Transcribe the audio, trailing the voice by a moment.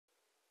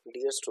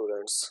Dear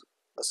students,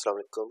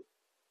 Assalamu alaikum.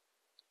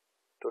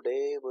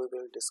 Today we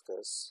will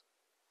discuss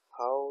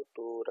how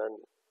to run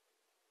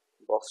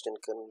Boston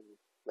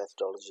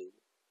methodology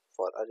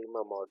for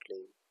ARIMA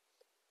modeling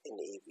in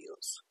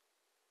Eviews.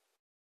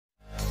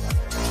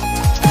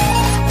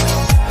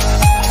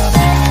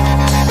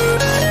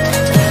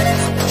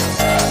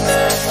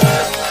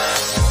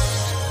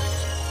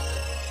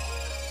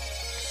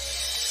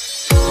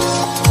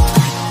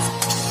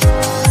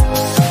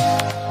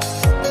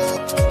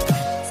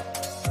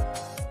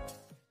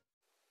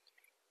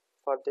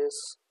 For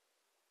this,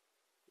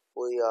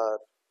 we are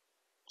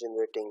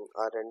generating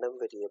a random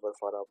variable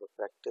for our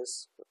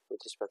practice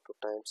with respect to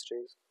time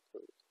series,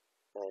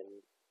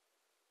 and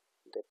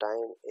the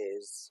time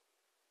is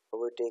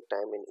we take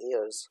time in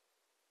years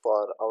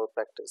for our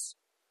practice.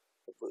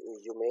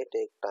 You may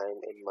take time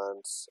in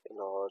months, in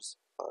hours,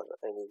 or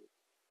any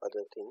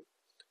other thing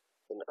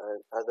in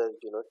other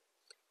unit,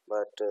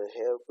 but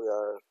here we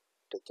are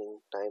taking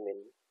time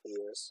in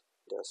years,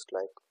 just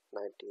like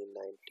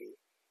 1990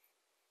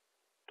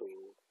 to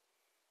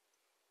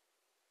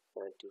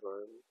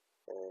 91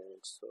 and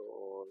so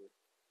on.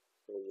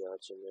 We are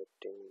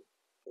generating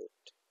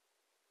it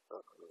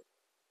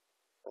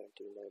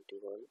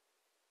 1991,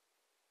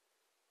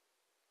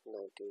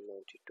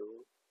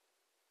 1992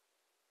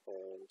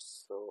 and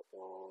so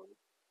on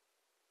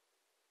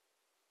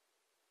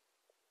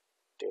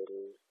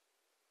till,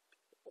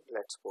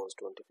 let's suppose,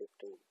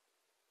 2015,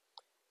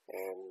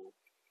 and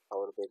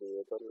our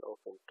variable of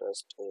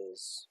interest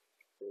is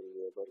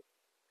variable.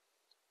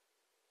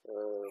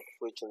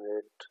 We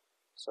generate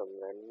some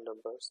random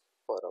numbers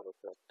for our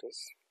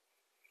practice.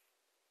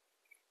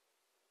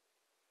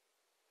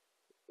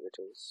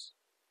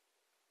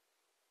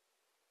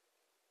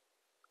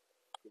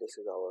 This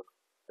is our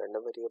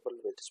random variable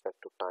with respect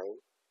to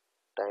time.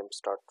 Time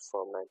start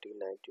from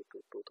 1990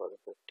 to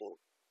 2015,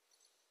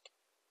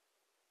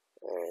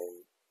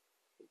 and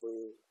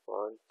we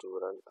want to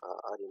run a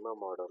ARIMA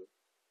model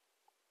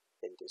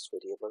in this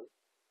variable.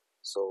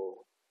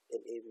 So in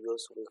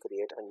Eviews we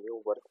create a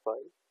new work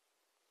file,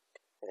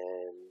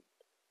 and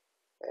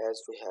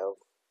as we have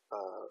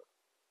a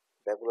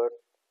regular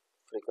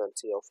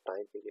frequency of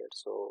time period,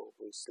 so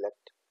we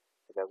select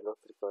regular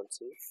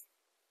frequency,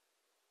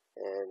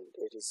 and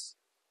it is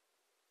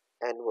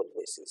annual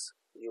basis.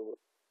 You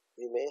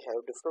may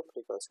have different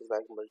frequencies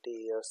like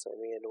multi-year,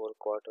 semi-annual,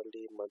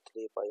 quarterly,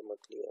 monthly,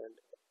 bi-monthly, and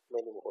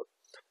many more.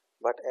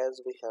 But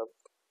as we have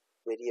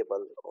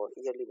variable on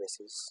yearly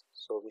basis,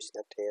 so we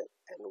select here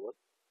annual.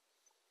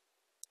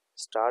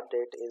 Start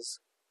date is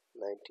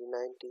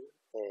 1990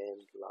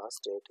 and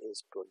last date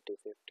is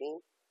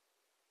 2015.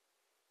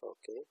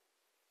 Okay,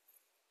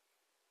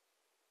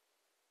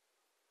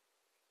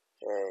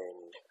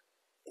 and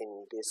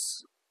in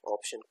this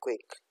option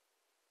quick,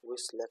 we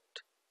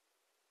select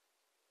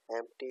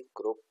empty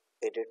group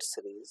edit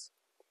series,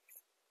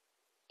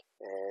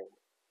 and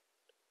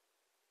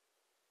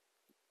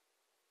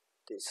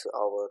this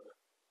our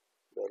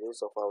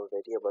values of our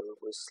variable.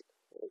 We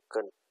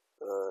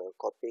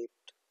copy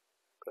it,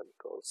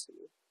 Control C,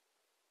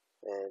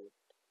 and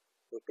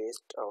we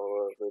paste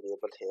our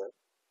variable here,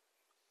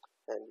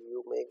 and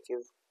you may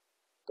give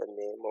the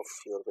name of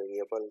your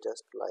variable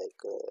just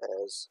like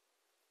as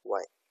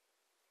y.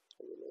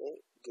 You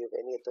may give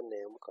any other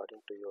name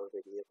according to your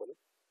variable.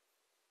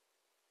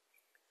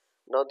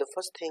 Now the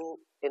first thing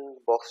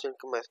in Boston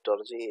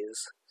methodology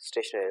is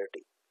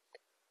stationarity.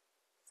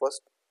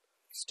 First,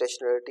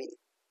 stationarity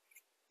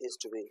is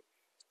to be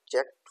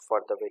checked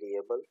for the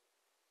variable.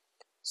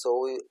 So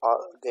we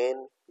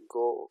again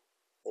go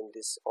in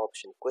this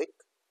option quick,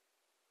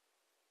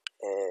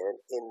 and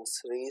in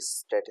series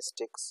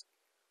statistics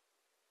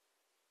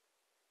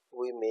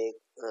we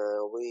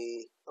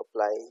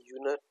apply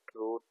unit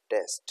root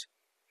test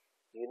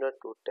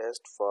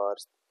for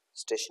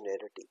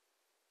stationarity.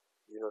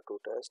 Unit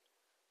root test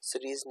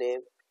series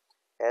name,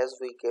 as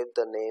we give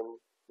the name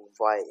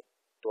y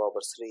to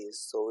our series,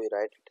 so we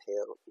write it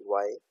here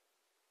y.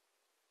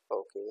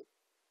 Okay,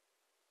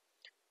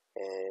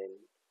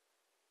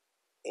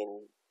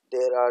 and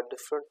there are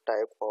different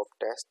type of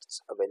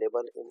tests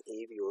available in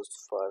Eviews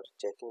for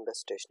checking the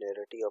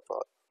stationarity of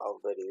our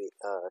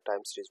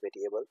time series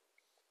variable.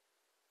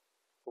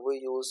 We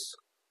use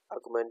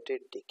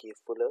augmented decay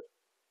fuller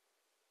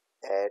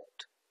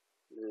at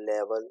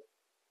level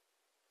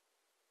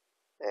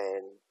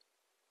and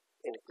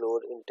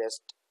include in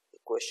test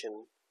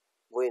equation.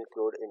 We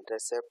include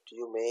intercept.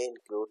 You may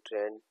include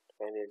trend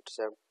and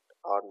intercept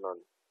or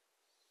none.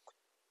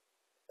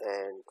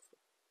 And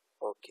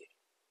okay,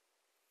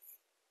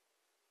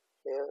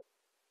 here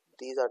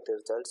these are the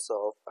results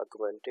of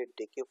augmented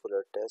decay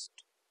fuller test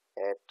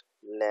at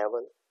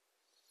level,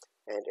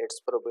 and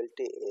its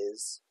probability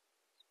is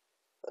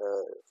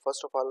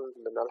first of all,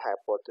 the null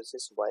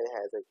hypothesis y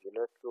has a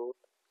unit root,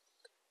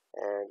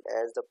 and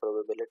as the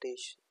probability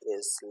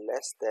is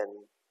less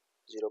than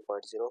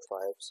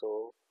 0.05,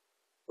 so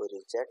we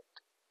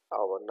reject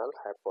our null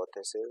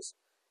hypothesis,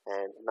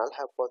 and null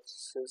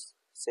hypothesis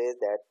says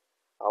that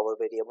our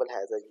variable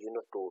has a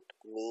unit root,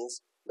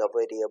 means the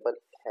variable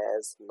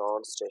has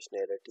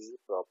non-stationarity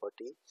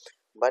property,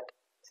 but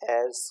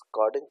as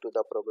according to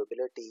the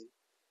probability,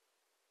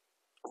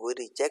 we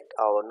reject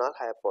our null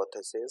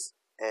hypothesis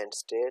and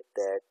state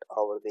that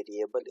our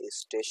variable is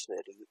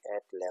stationary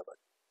at level,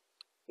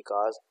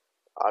 because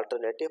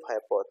alternative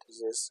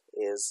hypothesis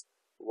is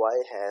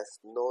y has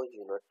no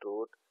unit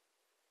root.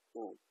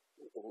 Mm,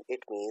 it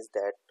means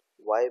that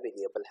y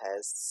variable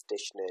has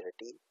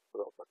stationarity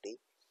property,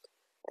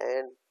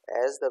 and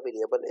as the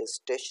variable is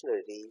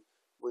stationary,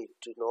 we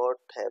do not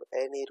have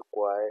any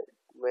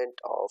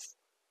requirement of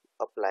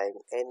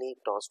applying any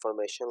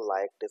transformation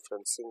like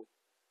differencing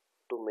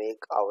to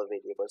make our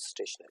variable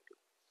stationary.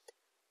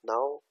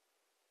 Now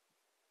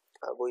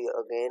we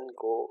again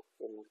go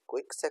in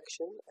quick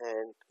section,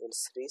 and in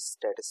series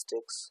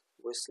statistics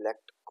we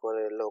select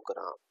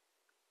parallelogram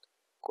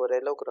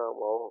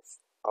of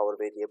our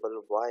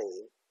variable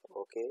y.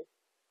 Okay,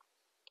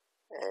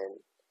 and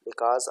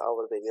because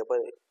our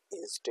variable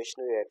is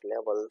stationary at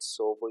level,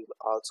 so we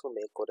also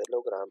make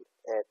parallelogram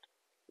at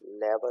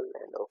level.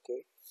 And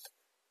okay,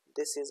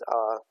 this is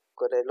a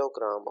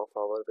parallelogram of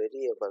our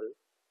variable,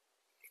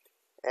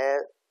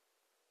 and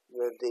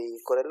the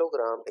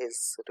parallelogram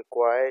is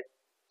required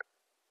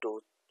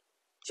to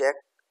check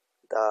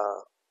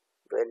the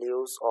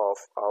values of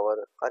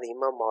our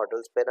ARIMA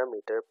model's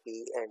parameter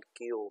P and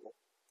Q.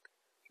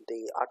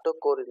 The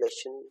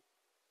autocorrelation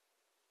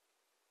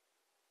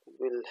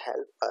will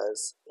help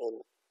us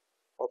in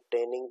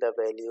obtaining the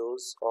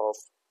values of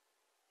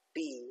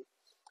P,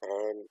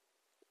 and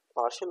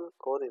partial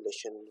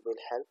correlation will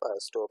help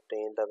us to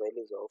obtain the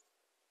values of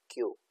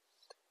Q.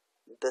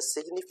 The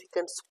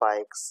significant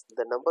spikes,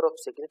 the number of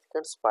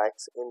significant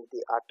spikes in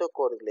the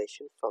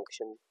autocorrelation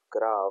function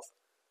graph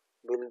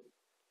will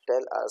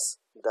tell us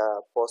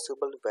the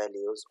possible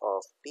values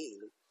of P,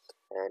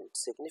 and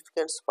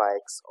significant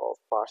spikes of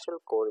partial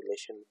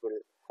correlation will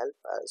help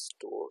us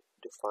to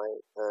define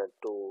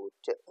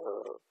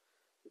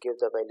give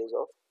the values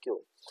of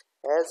Q.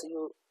 As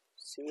you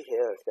see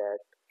here that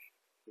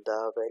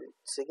the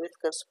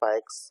significant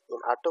spikes in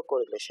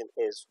autocorrelation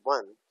is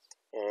 1,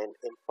 and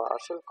in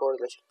partial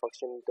correlation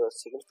function the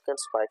significant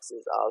spikes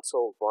is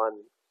also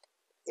 1.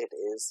 It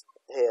is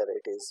here,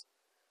 it is.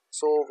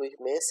 So we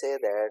may say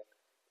that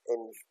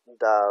in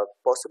the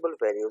possible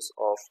values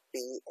of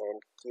P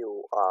and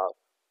Q are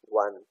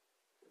 1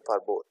 for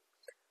both.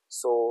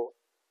 So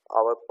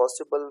our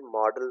possible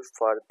model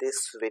for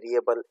this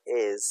variable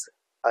is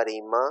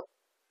ARIMA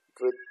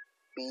with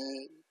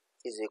P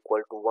is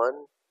equal to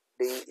 1,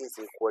 D is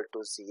equal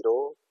to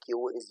 0,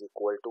 Q is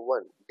equal to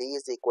 1. D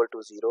is equal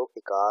to 0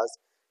 because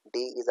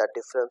D is a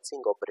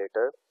differencing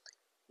operator,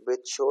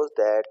 which shows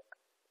that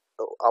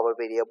our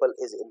variable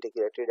is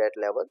integrated at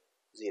level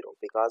 0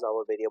 because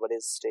our variable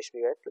is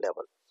stationary at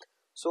level.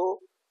 So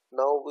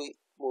now we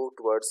move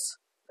towards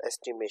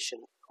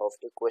estimation of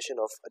equation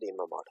of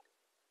ARIMA model.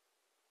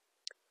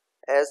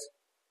 As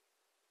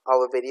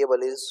our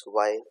variable is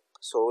y,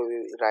 so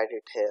we write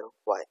it here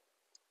y.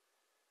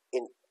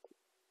 In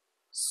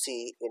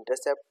C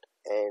intercept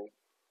and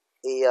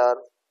AR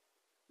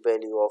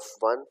value of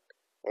 1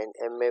 and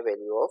MA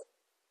value of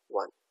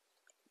 1,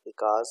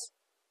 because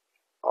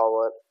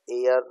our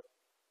AR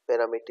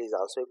parameter is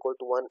also equal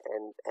to 1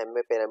 and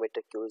MA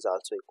parameter Q is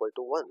also equal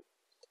to 1.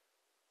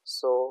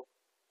 So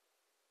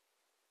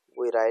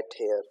we write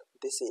here,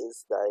 this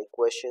is the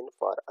equation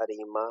for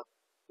ARIMA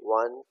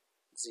 1,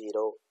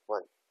 0,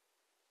 1.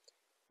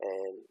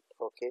 And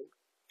okay,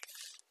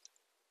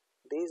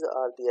 these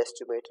are the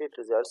estimated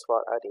results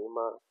for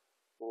ARIMA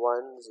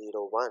 1,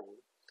 0, 1.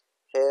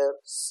 Here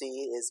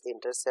C is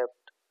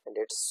intercept and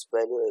its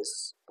value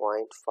is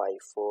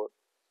 0.54.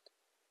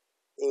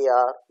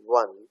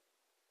 AR1,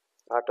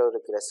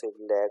 autoregressive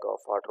lag of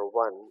order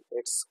 1,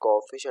 its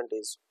coefficient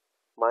is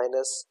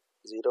minus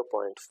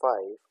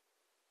 0.5,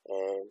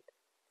 and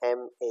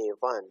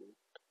MA1,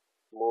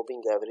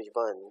 moving average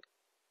 1,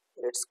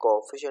 its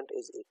coefficient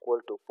is equal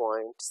to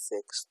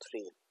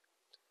 0.63.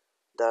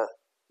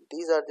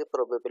 These are the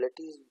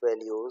probability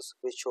values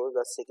which show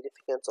the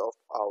significance of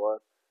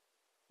our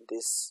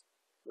this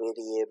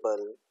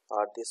variable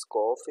or this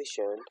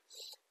coefficient.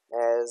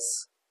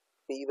 As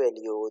p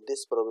value,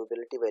 this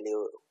probability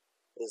value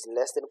is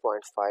less than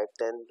 0.5,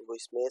 then we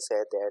may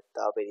say that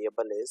the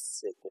variable is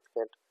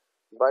significant.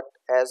 But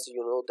as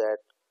you know that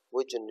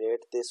we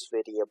generate this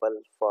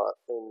variable for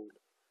in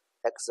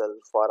Excel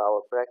for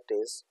our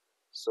practice,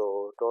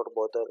 so don't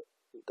bother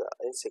the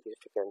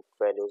insignificant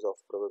values of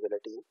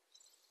probability.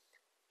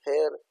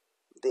 Here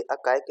the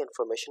archaic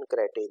information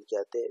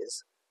criteria,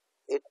 this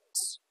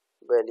its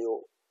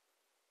value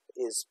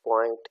is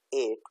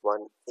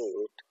 0.818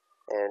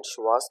 and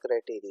Schwarz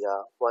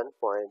criteria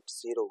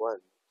 1.01.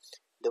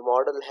 The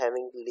model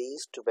having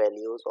least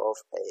values of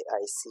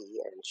AIC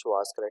and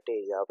Schwarz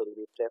criteria will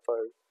be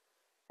preferred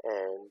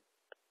and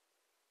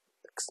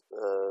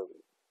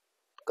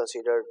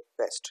considered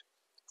best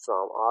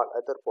from all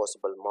other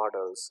possible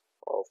models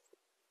of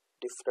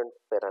different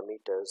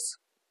parameters.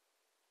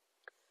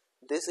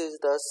 This is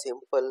the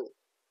simple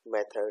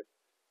method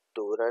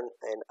to run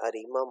an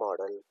ARIMA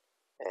model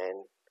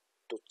and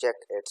to check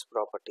its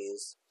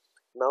properties.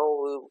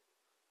 Now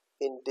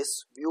in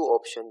this view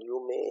option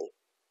you may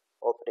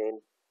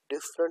obtain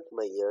different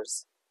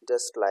measures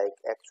just like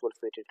actual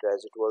fitted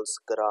residuals,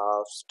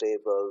 graphs,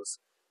 tables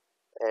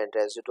and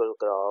residual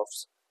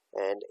graphs,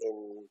 and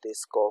in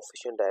this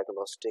coefficient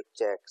diagnostic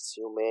checks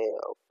you may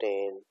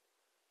obtain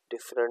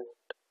different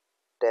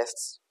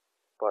tests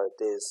for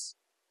this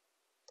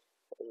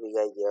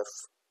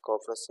VIF,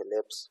 confidence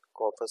ellipse,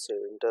 confidence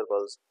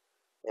intervals,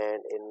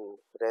 and in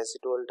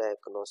residual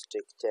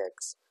diagnostic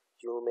checks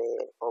you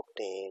may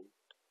obtain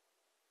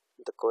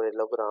the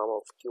parallelogram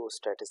of Q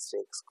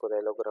statistics,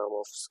 parallelogram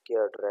of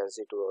scared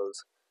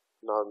residuals,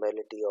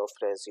 normality of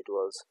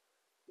residuals.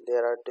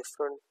 There are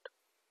different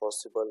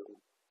possible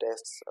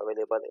tests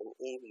available in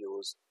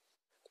Eviews.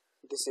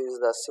 This is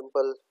the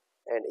simple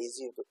and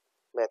easy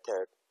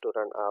method to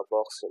run a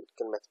box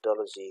in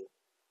methodology.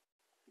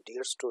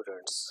 Dear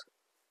students,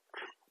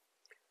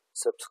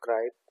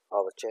 subscribe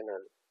our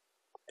channel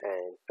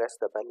and press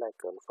the bell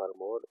icon for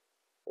more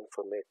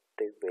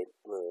informative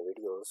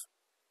videos.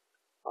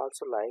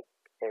 Also like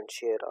and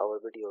share our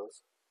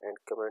videos and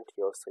comment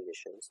your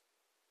suggestions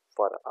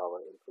for our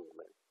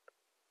improvement.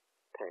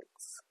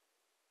 Thanks.